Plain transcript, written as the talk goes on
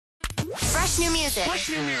new music.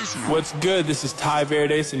 What's good? This is Ty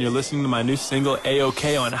Verdes, and you're listening to my new single,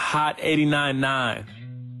 A-OK, on Hot 89.9.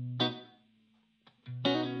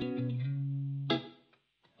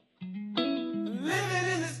 Living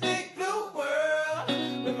in this big blue world,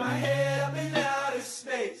 with my head up in outer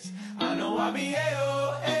space. I know I'll be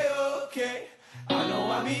A-OK. I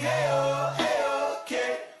know I'll be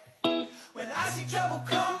A-OK. When I see trouble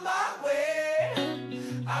come my way,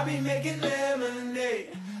 I'll be making lemonade.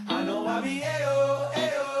 I know I'll be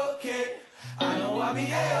A-OK. I know I'll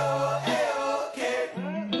be A-OK.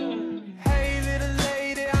 Hey little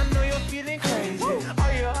lady, I know you're feeling crazy.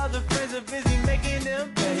 All your other friends are busy making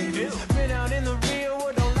them babies. Been out in the real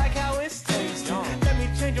world, don't like how it's tasting. Let me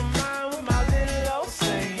change your mind with my little old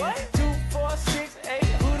saying. 2, 4, 6, 8,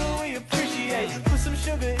 who do we appreciate? Put some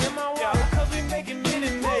sugar in my water, cause we making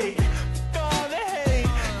Minute Maid. All the hate,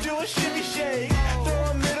 do a shimmy shake. Throw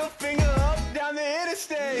a middle finger up down the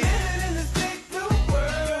interstate. Living in this big blue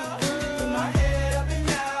world, with my head up in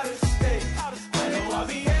outer space. I know I'll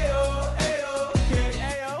be A-OK. I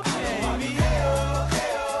know I'll be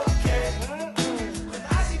A-OK. When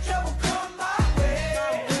I see trouble come my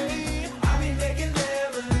way, I'll be making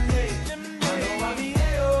lemonade. I know I'll be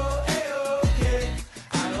A-OK.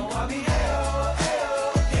 I know I'll be A-OK.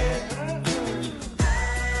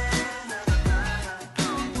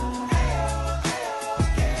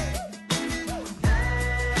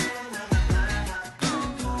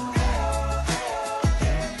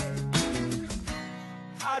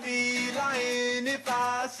 I'd be lying if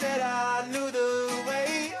I said I knew the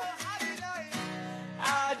way.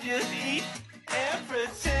 I just eat and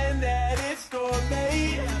pretend that it's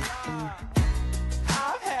gourmet.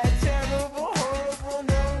 I've had terrible, horrible,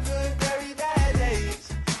 no good, very bad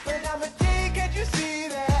days. But I'm a king, can't you see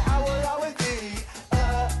that I will always be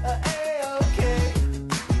A-OK.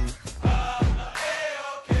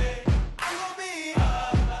 A-OK. I'm gonna be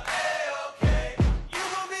A-OK. You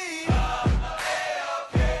gonna be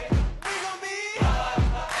A-OK. We gonna be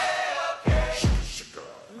A-OK.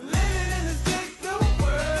 Living in this big blue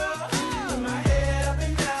world, with my head up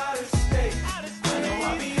in outer space. I know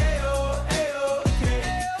I'll be A-OK.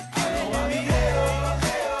 I know I'll be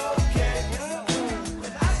A-OK.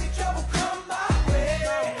 When I see trouble come my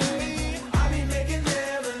way, I'll be making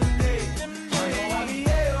lemonade. I know I'll be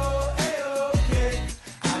A-OK.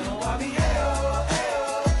 I know I'll be A-OK.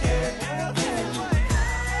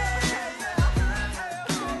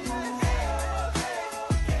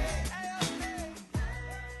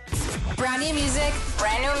 Brand new music.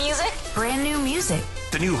 Brand new music. Brand new music.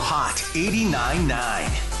 The new Hot 89.9.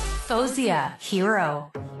 Fozia,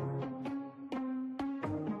 Hero.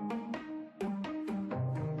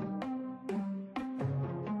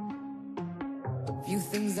 Few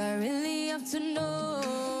things I really have to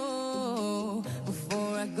know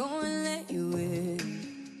before I go and let you in.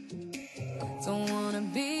 Don't wanna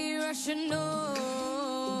be rational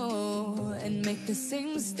and make the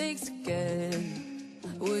same mistakes again.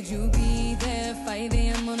 Would you be there 5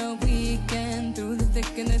 a.m. on a weekend, through the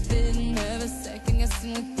thick and the thin, never second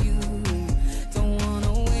guessing with you? Don't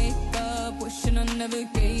wanna wake up wishing I never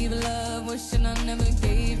gave love, wishing I never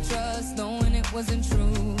gave trust, knowing it wasn't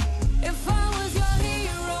true. If I was your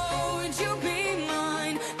hero, would you be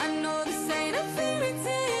mine? I know this ain't a fairy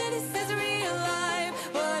tale, this is real life.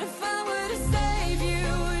 But if I were to save you,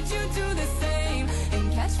 would you do the same?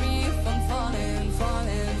 And catch me if I'm falling,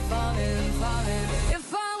 falling, falling, falling.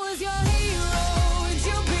 If I was your hero, would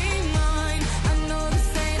you be mine? I know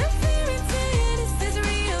this ain't a fairy tale, this is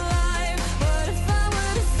real life. But if I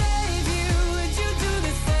were to save you, would you do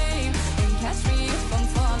the same? And catch me if I'm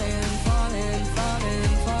falling, falling,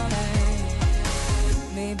 falling, falling.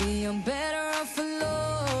 Maybe I'm better off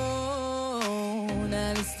alone,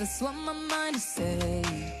 at least that's what my mind is saying.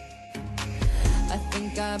 I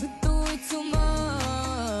think I've been through it too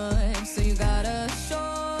much, so you gotta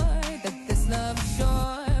assure that this love is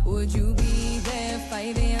short. Would you be there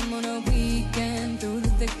 5 a.m. on a weekend, through the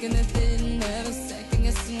thick and the thin, never second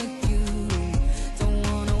guessing with you? Don't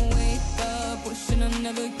wanna wake up wishing I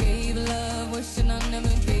never gave love, wishing I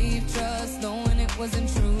never gave trust, knowing it wasn't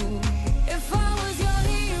true.